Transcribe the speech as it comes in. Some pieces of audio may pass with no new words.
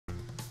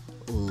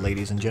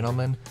ladies and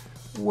gentlemen,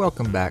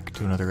 welcome back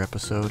to another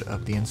episode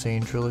of the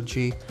Insane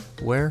Trilogy,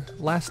 where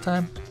last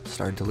time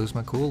started to lose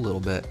my cool a little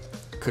bit.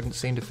 Couldn't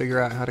seem to figure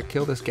out how to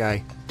kill this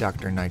guy,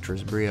 Dr.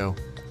 Nitrous Brio.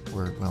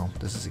 Well,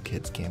 this is a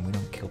kid's game. We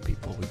don't kill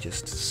people, we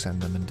just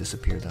send them and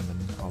disappear them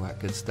and all that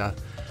good stuff.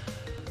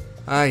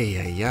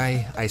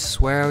 I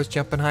swear I was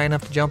jumping high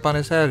enough to jump on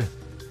his head.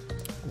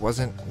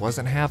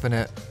 Wasn't having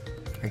it.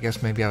 I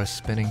guess maybe I was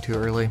spinning too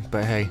early,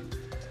 but hey,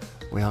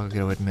 we all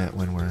gotta admit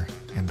when we're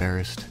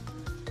embarrassed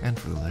and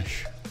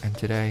foolish. And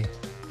today,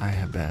 I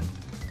have been.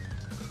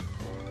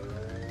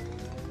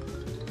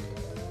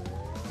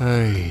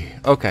 Hey,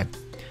 okay.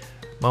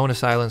 Moment of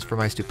silence for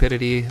my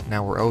stupidity.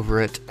 Now we're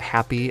over it.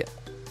 Happy.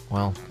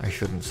 Well, I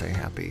shouldn't say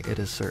happy. It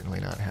is certainly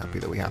not happy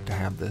that we have to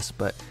have this,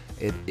 but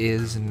it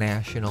is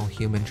National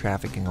Human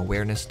Trafficking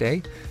Awareness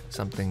Day,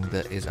 something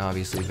that is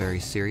obviously very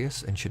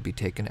serious and should be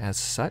taken as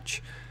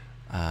such.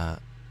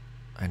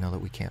 I know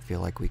that we can't feel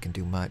like we can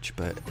do much,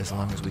 but as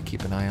long as we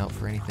keep an eye out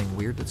for anything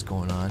weird that's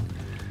going on,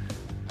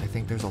 I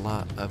think there's a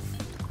lot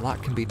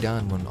can be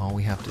done when all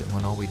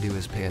we do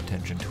is pay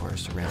attention to our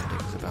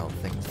surroundings about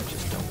things that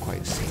just don't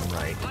quite seem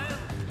right.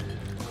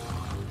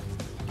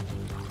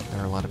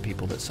 There are a lot of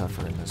people that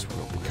suffer in this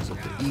world because of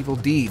the evil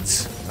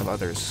deeds of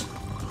others.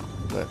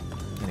 But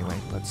anyway,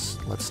 let's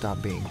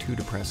stop being too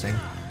depressing.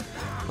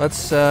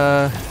 Let's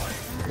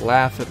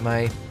laugh at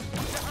my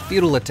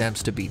futile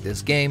attempts to beat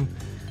this game.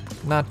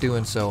 Not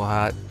doing so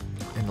hot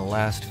in the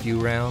last few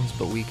rounds,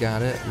 but we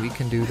got it. We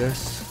can do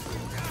this.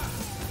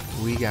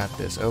 We got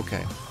this.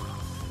 Okay.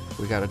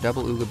 We got a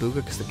double Ooga Booga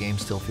because the game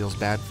still feels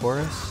bad for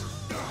us.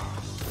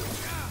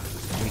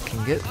 We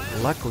can get,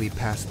 luckily,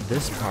 past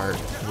this part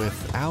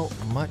without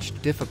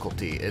much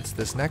difficulty. It's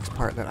this next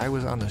part that I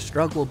was on the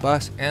struggle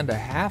bus and a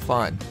half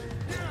on.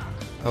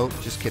 Oh,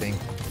 just kidding.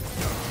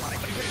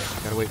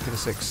 Gotta wait for the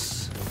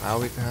 6.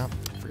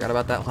 Forgot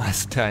about that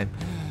last time.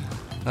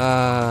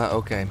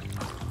 Okay.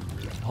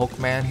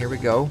 Hulkman, here we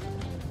go.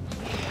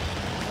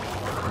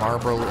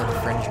 Marble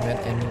infringement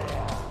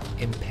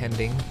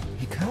impending.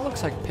 He kind of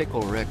looks like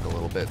Pickle Rick a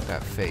little bit,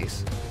 that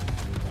face.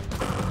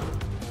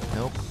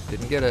 Nope,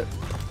 didn't get it.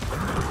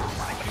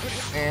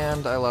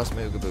 And I lost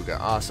my Ooga Booga.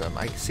 Awesome.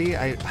 I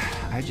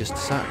just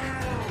suck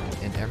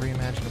in every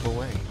imaginable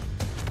way.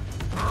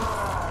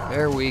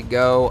 There we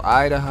go,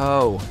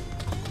 Idaho.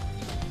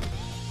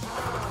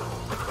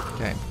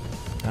 Okay.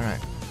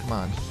 Alright, come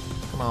on.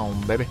 Come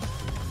on, baby.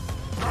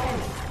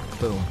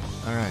 Boom.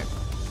 Alright.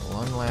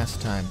 One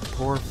last time.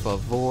 Por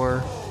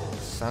favor,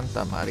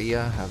 Santa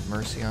Maria, have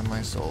mercy on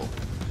my soul.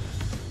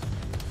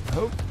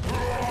 Oh.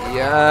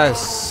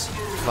 Yes!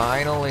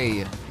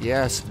 Finally!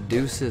 Yes,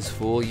 deuces,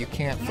 fool. You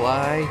can't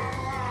fly.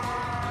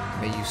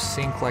 May you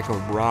sink like a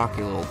rock,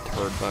 you little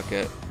turd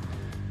bucket.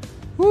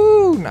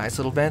 Woo! Nice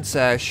little vent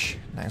sesh.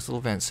 Nice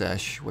little vent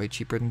sesh. Way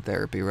cheaper than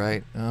therapy,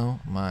 right?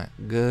 Oh my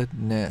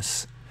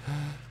goodness.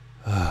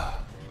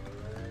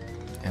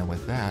 And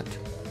with that,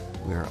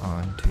 we're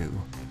on to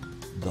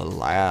the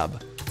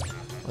lab.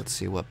 Let's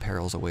see what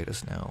perils await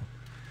us now.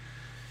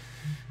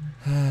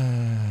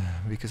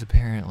 Because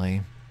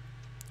apparently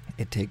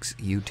it takes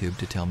YouTube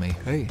to tell me,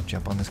 hey,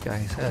 jump on this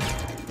guy's head,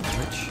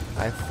 which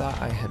I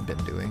thought I had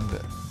been doing,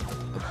 but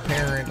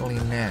apparently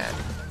not.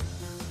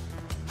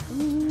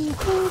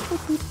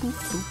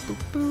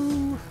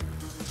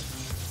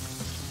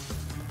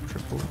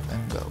 Triple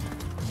and go.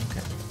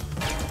 Okay.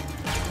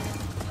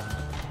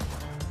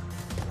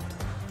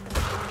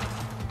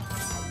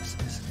 This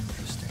is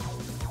interesting.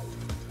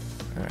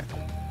 Alright.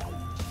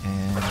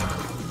 And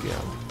go.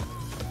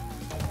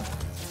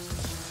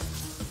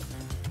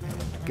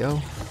 And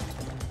go.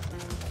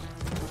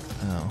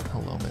 Oh,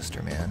 hello,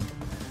 Mr. Man.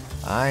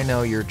 I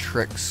know your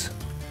tricks.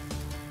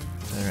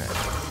 Alright.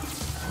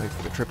 Wait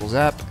for the triple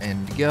zap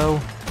and go.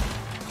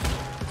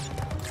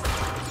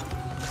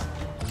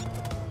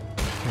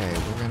 Okay,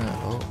 we're gonna.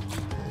 Oh,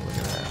 look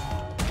at that.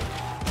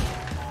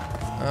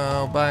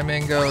 Oh, bye,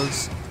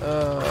 mangoes. I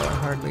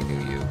hardly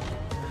knew you.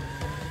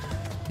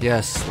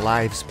 Yes,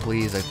 lives,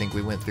 please. I think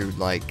we went through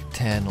like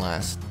 10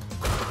 last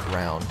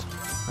round.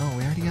 Oh,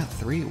 we already got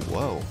 3.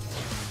 Whoa.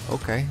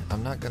 Okay,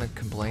 I'm not gonna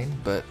complain,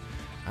 but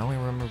I only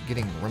remember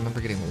getting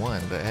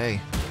 1. But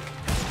hey,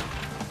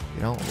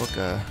 you don't look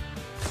a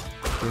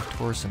gift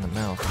horse in the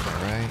mouth, am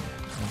I right?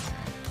 Okay.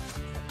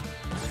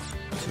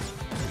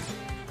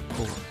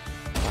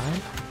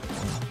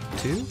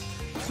 2,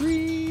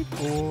 3, 4, 5. 1, 2,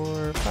 3,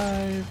 4,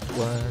 5.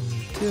 1,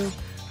 2,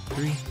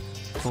 3,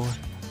 4,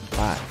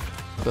 5.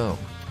 Boom.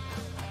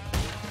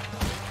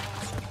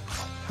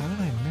 How did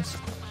I miss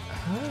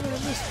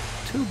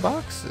 2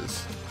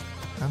 boxes?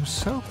 I'm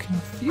so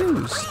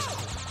confused.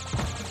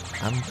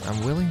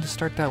 I'm willing to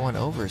start that one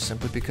over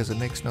simply because it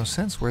makes no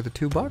sense where the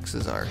 2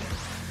 boxes are.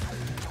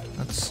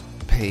 Let's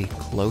pay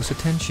close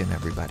attention,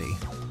 everybody.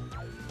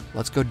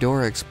 Let's go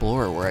Dora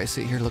Explorer, where I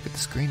sit here, look at the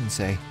screen, and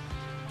say,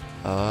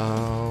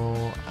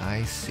 oh,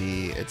 I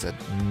see. It's a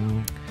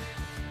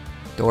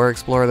Dora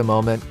Explorer the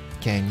moment.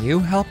 Can you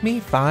help me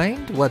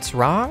find what's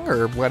wrong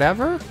or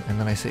whatever? And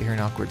then I sit here in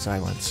awkward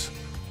silence.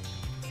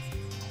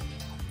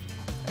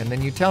 And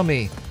then you tell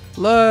me,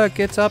 Look,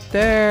 it's up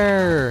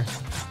there.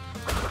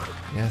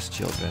 Yes,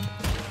 children.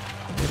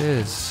 It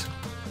is.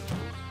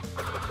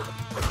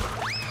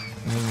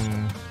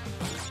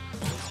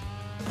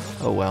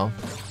 Oh well.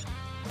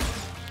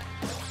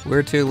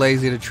 We're too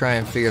lazy to try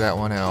and figure that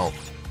one out.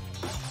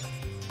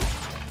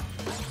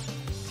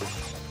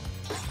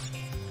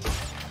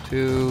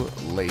 Too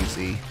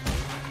lazy.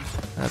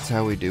 That's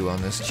how we do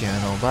on this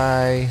channel.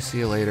 Bye. See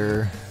you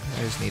later.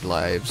 I just need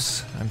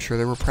lives. I'm sure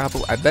there were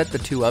probably... I bet the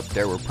two up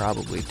there were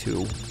probably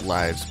 2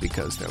 lives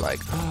because they're like,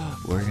 oh,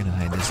 we're gonna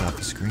hide this off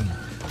the screen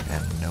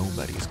and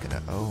nobody's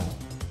gonna... Oh,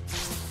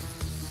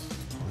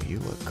 you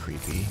look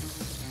creepy.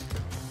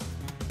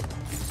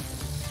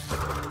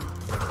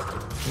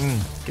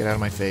 Get out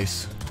of my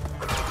face.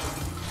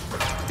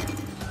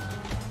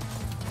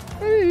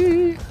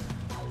 Hey.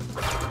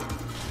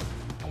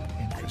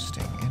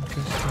 Interesting.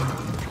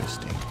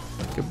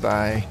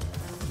 Goodbye,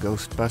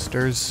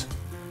 Ghostbusters.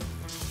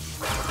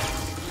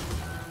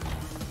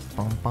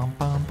 Bum, bum,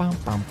 bum, bum,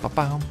 bum, bum,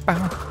 bum,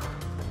 bum.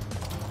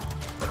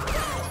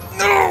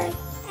 No!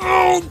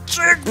 Oh,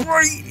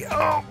 checkpoint!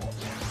 Oh,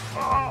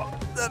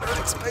 that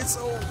hurts my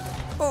soul.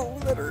 Oh,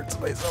 that hurts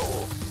my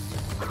soul.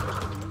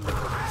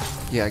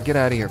 Yeah, get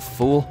out of here,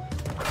 fool.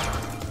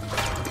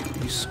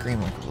 You scream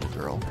like a little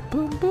girl.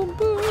 Boom, boom,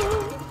 boom.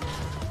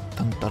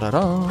 Dun, da, da,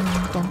 da,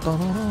 dun, da,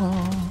 da,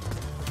 da.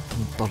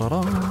 Dun, da, da,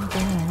 da,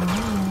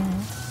 dun.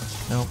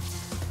 Nope.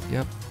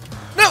 Yep.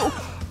 No!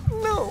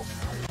 No!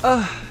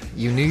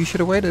 You knew you should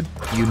have waited.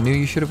 You knew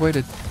you should have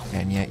waited.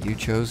 And yet you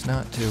chose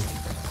not to.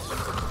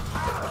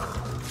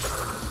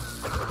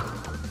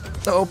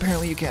 Oh,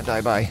 apparently you can't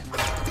die. Bye.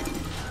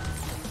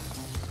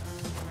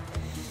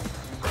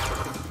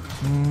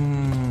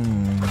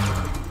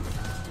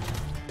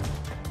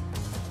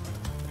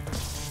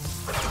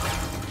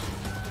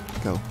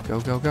 Go, go,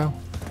 go, go.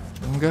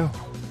 Go.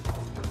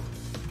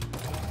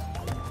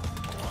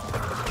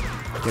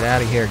 Get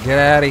out of here. Get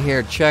out of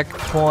here.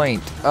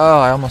 Checkpoint. Oh,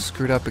 I almost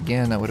screwed up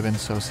again. That would have been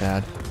so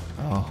sad.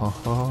 Oh, ho,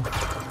 ho.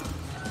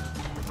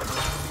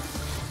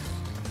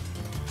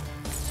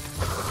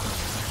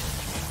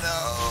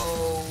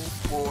 No.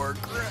 Poor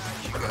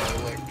Crash. You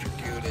got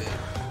electrocuted.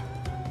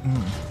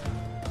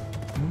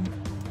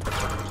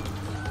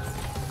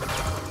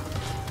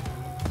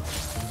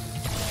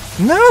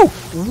 No!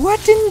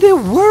 What in the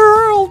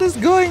world is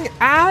going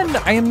on?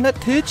 I am not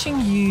touching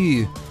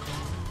you.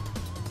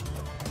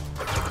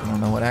 I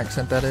don't know what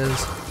accent that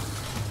is.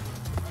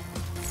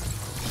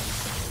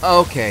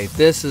 Okay,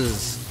 this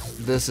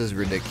is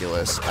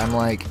ridiculous. I'm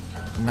like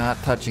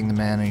not touching the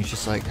man and he's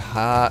just like,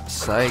 ha,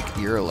 psych,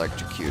 you're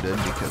electrocuted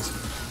because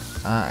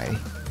I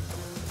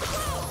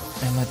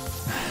am a...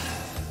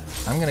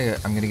 I'm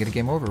gonna get a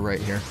game over right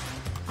here.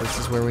 This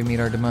is where we meet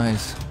our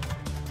demise.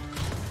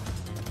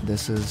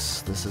 This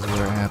is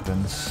where it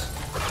happens.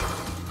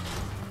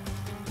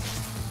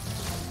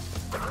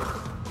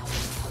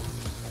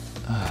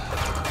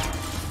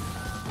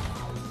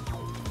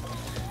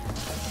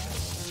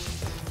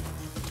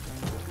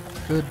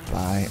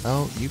 Goodbye.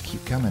 Oh, you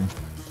keep coming.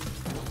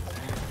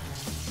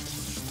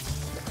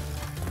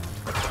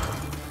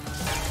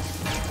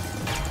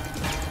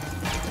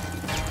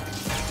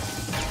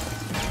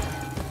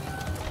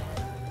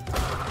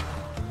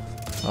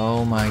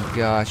 Oh my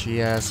gosh,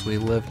 yes, we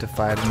live to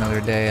fight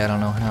another day. I don't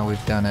know how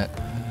we've done it.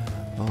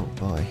 Oh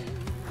boy.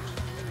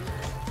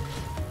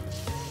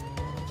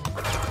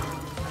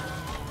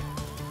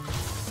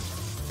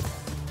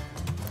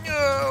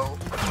 Oh,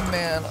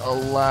 man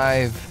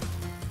alive.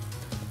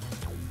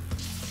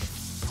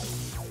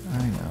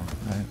 I know.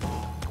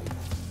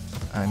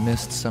 I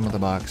missed some of the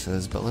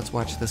boxes, but let's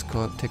watch this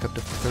go up, take up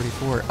to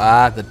 34.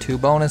 Ah, the 2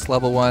 bonus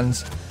level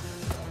ones.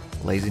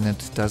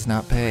 Laziness does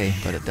not pay,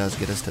 but it does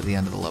get us to the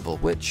end of the level,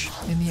 which,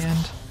 in the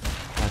end,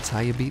 that's how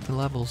you beat the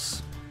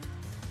levels.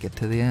 Get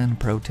to the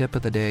end. Pro tip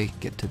of the day.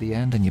 Get to the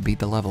end and you beat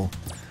the level.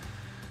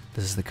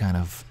 This is the kind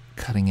of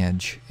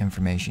cutting-edge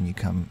information you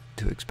come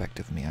to expect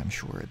of me, I'm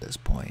sure, at this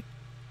point.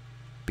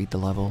 Beat the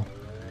level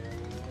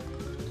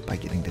by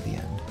getting to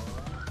the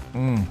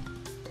end.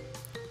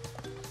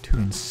 To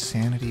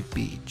Insanity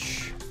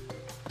Beach.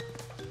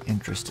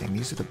 Interesting.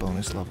 These are the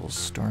bonus levels.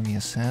 Stormy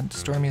Ascent.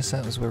 Stormy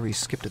Ascent is where we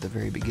skipped at the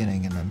very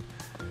beginning, and then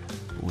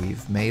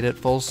we've made it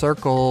full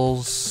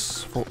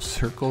circles. Full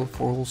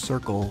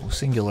circle,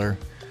 singular.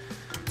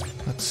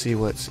 Let's see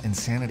what's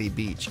Insanity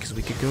Beach, because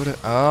we could go to...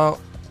 Oh,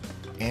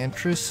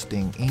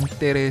 interesting.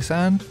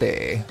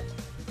 Interesante.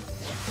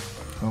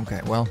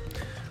 Okay, well,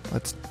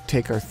 let's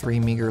take our 3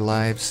 meager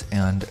lives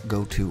and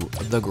go to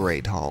the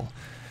Great Hall.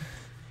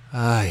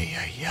 Ay,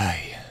 ay,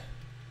 ay.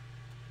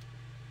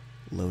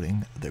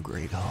 Loading the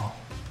Great Hall.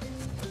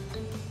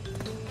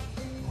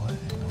 What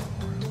in the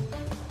world?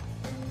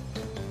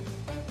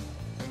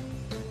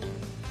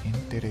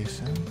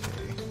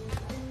 Interesante.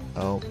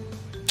 Oh.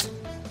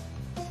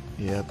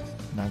 Yep.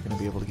 Not going to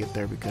be able to get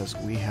there because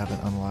we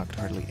haven't unlocked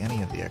hardly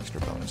any of the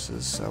extra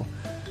bonuses. So,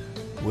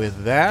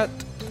 with that,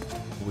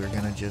 we're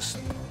going to just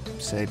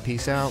say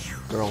peace out,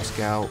 Girl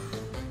Scout.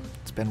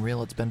 It's been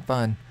real. It's been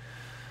fun.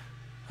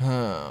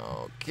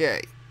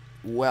 Okay.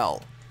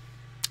 Well.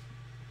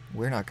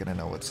 we're not gonna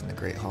know what's in the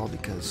Great Hall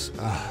because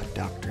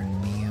Dr.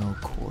 Neo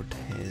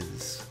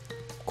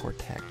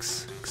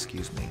Cortex,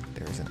 excuse me,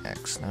 there's an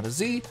X, not a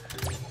Z.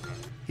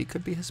 He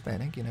could be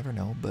Hispanic, you never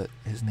know, but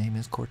his name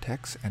is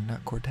Cortex and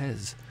not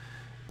Cortez.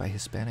 By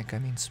Hispanic, I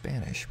mean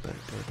Spanish, but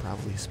they're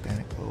probably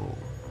Hispanic. Oh,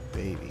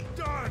 baby.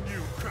 Darn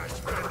you, Crash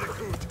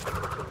Bandicoot!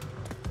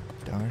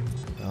 Darn.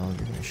 Oh,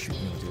 you're gonna shoot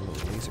me with your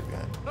little laser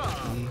gun.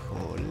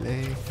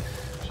 Híjole.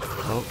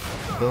 Oh,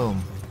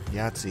 boom.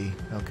 Yahtzee.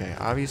 Okay,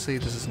 obviously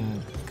this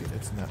isn't good.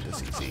 It's not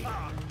this easy.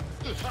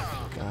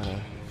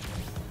 Gotta.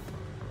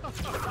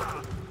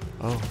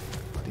 Oh,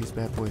 these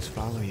bad boys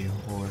follow you,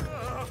 or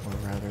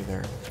rather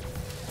they're.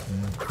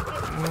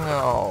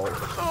 No.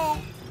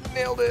 Oh,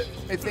 nailed it.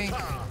 I think.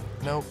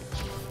 Nope.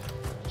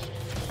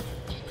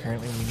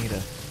 Apparently we need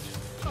a.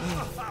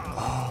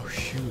 Oh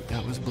shoot,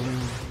 that was blue.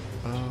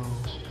 Oh.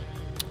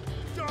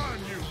 Darn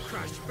you,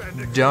 Crash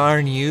Bandicoot!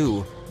 Darn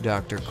you,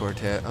 Dr.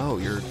 Cortez. Oh,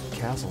 your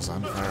castle's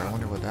on fire. I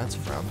wonder what that's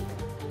from.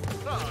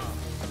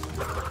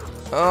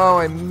 Oh,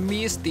 I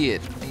missed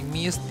it. I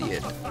missed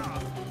it.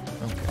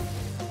 Okay.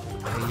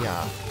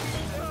 Yeah.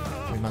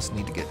 We must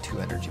need to get 2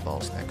 energy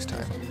balls next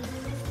time.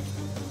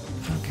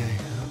 Okay,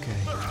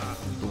 okay.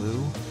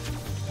 Blue.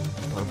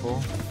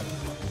 Purple.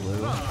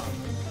 Blue.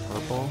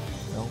 Purple.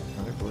 Nope,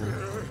 another blue.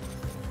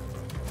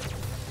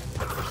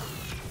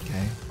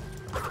 Okay.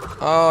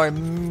 Oh, I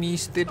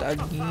missed it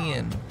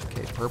again.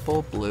 Okay,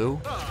 purple,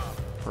 blue,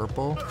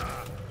 purple,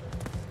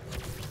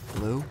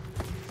 blue.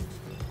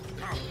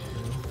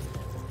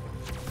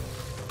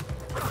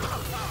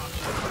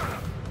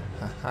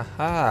 Ha ha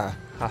ha.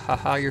 Ha ha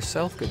ha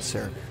yourself, good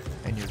sir.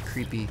 And your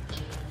creepy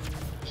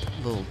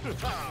little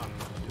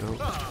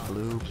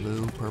blue,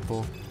 blue,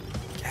 purple.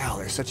 Gal,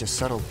 there's such a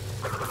subtle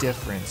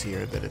difference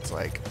here that it's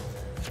like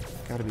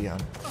gotta be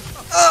on.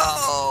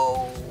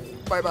 Oh!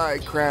 Bye-bye,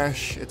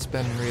 Crash. It's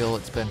been real.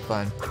 It's been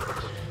fun.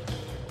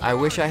 I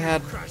wish I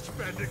had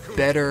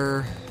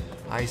better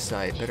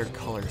eyesight, better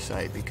color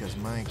sight, because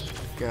my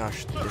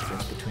gosh, the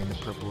difference between the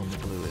purple and the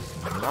blue is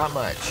not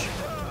much.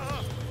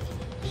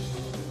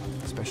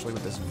 Especially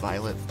with this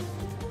violet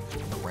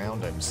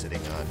ground I'm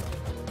sitting on.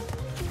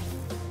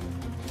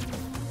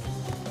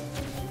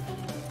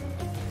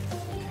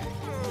 Okay,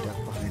 duck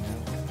behind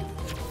that one.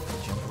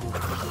 Jump over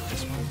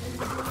this one.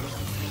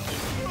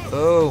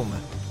 Boom!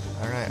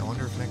 Alright, I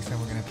wonder if next time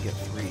we're gonna have to get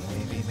 3.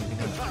 Maybe, maybe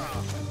not.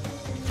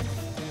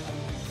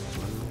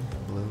 Blue,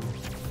 blue,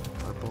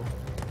 purple.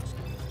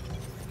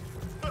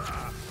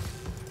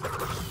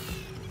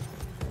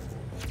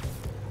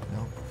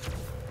 Nope.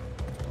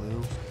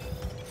 Blue.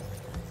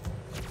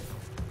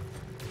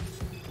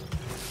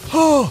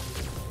 Oh!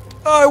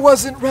 I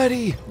wasn't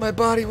ready! My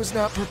body was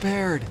not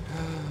prepared.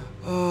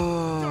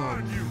 Oh,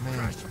 man.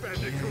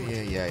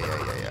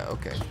 Yeah,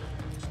 okay.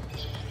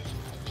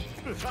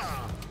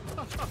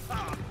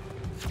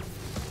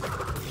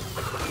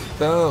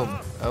 Boom.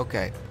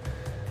 Okay.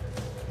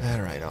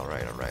 Alright.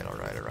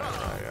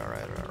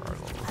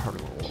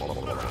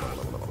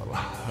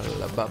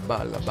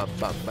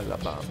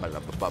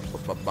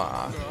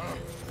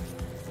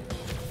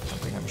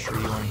 Something I'm sure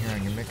you want to hear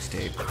on your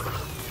mixtape.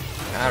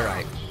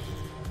 Alright.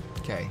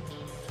 Okay.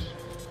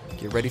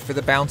 Get ready for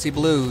the bouncy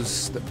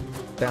blues. The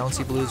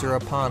bouncy blues are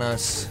upon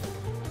us.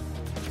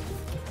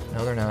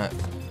 No, they're not.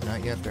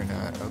 Not yet, they're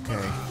not.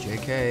 Okay.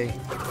 JK.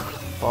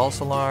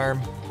 False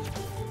alarm.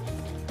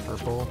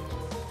 Purple.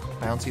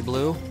 Bouncy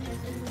blue.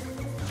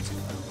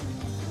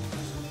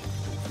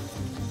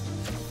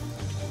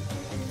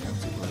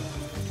 Bouncy blue.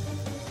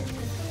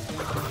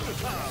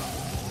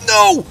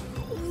 No!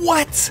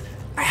 What?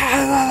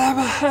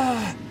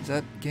 Is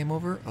that game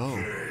over? Oh.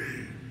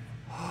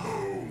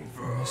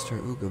 Mr.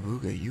 Ooga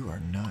Booga, you are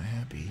not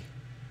happy.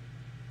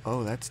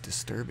 Oh, that's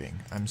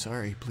disturbing. I'm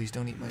sorry. Please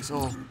don't eat my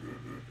soul.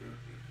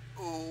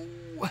 Oh.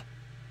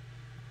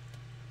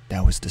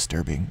 That was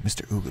disturbing.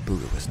 Mr. Ooga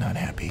Booga was not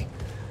happy.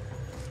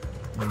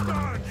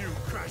 Oh.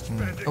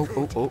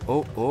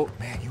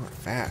 Man, you are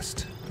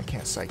fast. I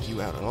can't psych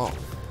you out at all.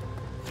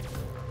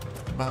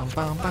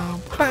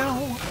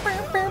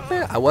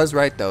 I was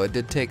right, though. It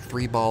did take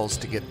 3 balls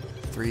to get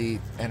 3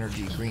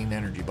 green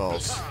energy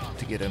balls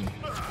to get him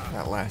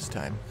that last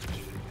time.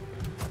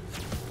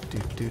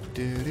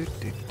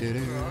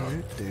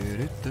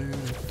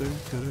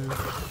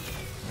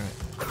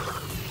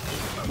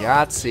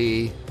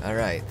 Yahtzee.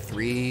 Alright,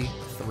 3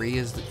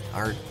 is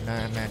our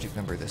magic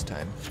number this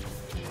time.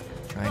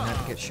 Try not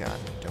to get shot.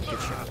 Don't get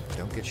shot.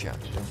 Don't get shot.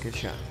 Don't get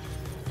shot.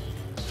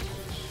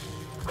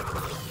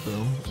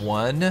 Boom.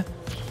 1.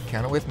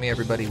 Count it with me,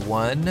 everybody.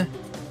 1.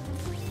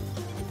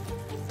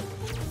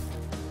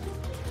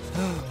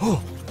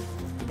 Oh!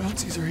 The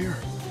bouncies are here.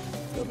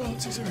 The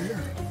bouncies are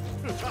here.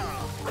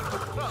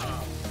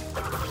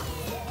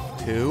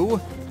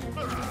 2.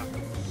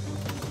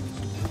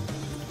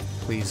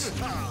 Please.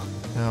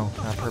 No,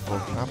 not purple.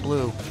 Not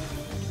blue.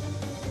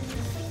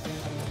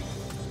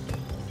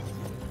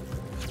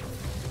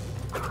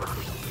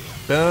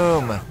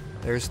 Boom!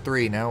 There's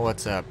 3. Now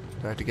what's up?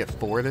 Do I have to get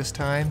 4 this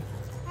time?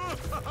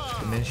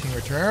 Diminishing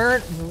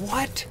return?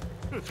 What?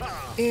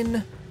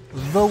 In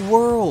the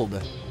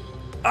world.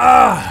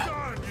 Ah!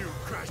 Darn you,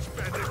 Crash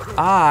Bandicoot!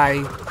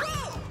 I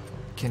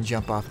can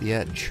jump off the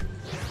edge.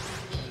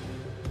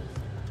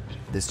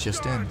 This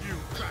just in. Darn you,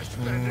 Crash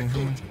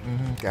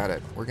Bandicoot! Got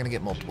it. We're gonna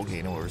get multiple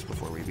game overs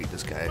before we beat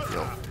this guy, I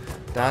feel.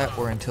 That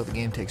or until the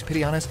game takes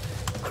pity on us.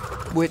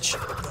 Which,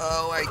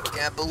 oh, I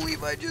can't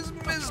believe I just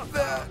missed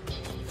that.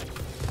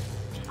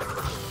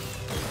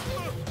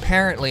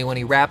 Apparently, when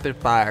he rapid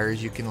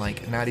fires, you can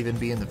like not even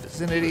be in the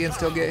vicinity and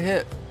still get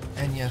hit.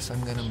 And yes,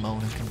 I'm gonna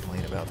moan and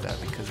complain about that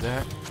because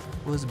that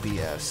was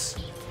BS.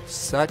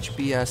 Such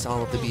BS,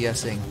 all of the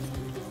BSing.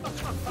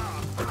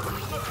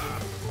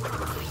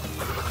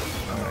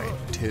 Alright,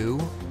 2,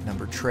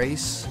 number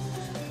trace.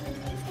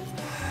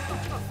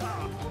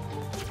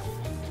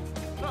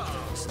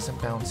 This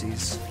isn't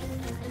bouncies.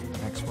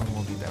 Next one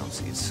will be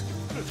bouncies.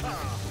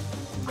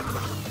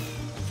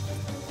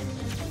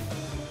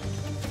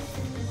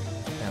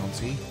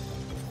 Bouncy.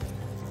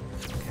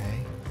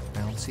 Okay,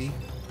 bouncy.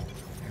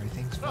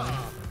 Everything's fine.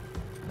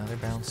 Another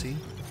bouncy.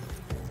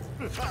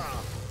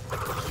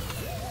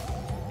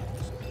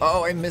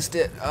 Oh, I missed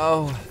it.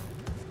 Oh.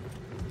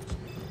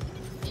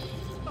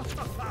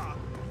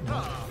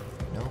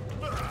 Nope.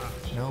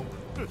 Nope.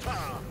 Nope.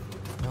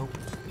 Nope.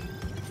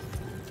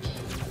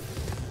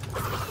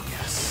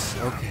 Yes.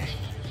 Okay.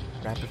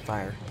 Rapid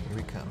fire. Here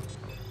we come.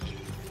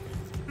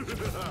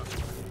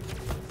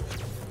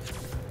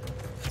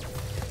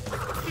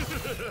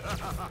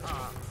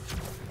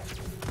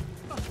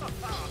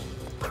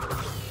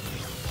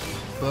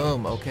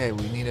 Boom. Okay,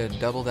 we need to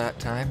double that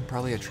time.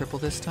 Probably a triple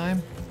this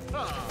time.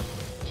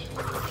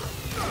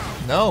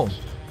 No.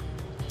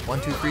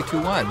 1, 2, 3,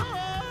 2, 1.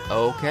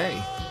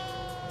 Okay.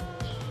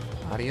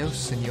 Adios,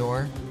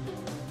 senor.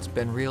 It's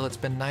been real, it's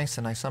been nice,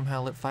 and I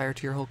somehow lit fire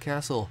to your whole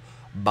castle.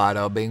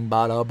 Bada bing,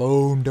 bada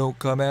boom. Don't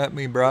come at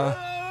me, bruh.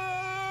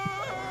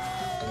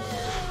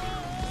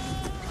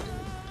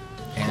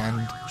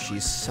 And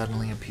she's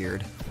suddenly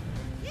appeared.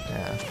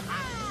 Yeah.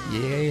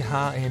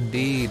 Yeehaw,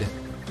 indeed.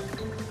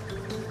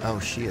 Oh,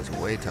 she is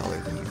way taller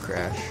than you,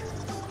 Crash.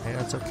 Hey,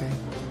 that's okay.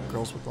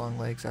 Girls with long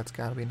legs, that's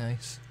gotta be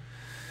nice.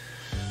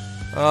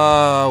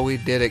 Oh, we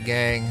did it,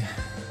 gang.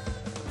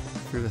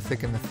 Through the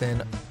thick and the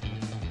thin.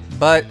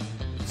 But,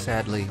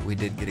 sadly, we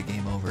did get a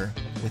game over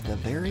with a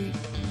very,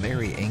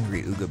 very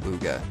angry Ooga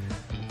Booga.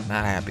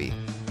 Not happy.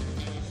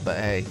 But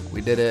hey, we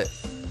did it.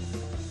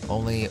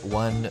 Only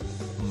one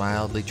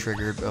mildly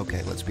triggered,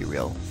 okay, let's be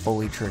real,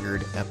 fully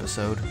triggered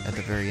episode at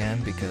the very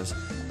end because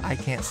I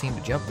can't seem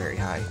to jump very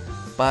high.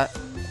 But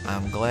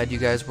I'm glad you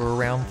guys were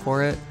around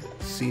for it.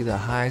 See the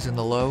highs and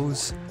the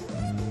lows.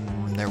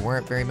 There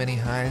weren't very many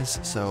highs,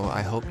 so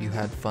I hope you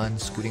had fun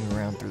scooting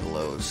around through the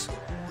lows.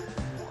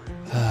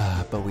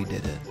 But we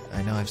did it.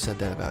 I know I've said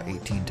that about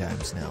 18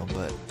 times now,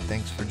 but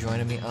thanks for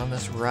joining me on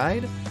this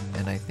ride,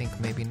 and I think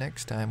maybe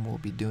next time we'll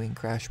be doing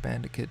Crash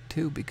Bandicoot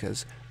 2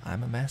 because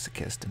I'm a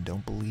masochist and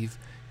don't believe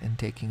in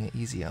taking it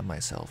easy on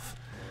myself.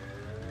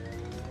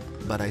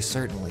 But I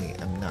certainly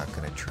am not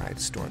going to try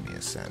Stormy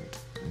Ascent,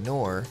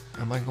 nor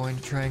am I going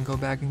to try and go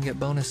back and get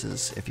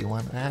bonuses. If you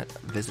want that,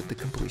 visit the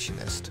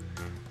Completionist.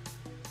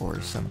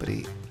 Or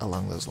somebody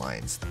along those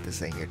lines.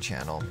 This ain't your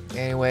channel.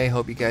 Anyway,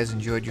 hope you guys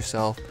enjoyed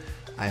yourself.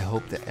 I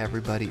hope that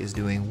everybody is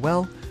doing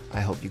well.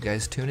 I hope you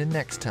guys tune in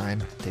next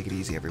time. Take it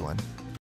easy, everyone.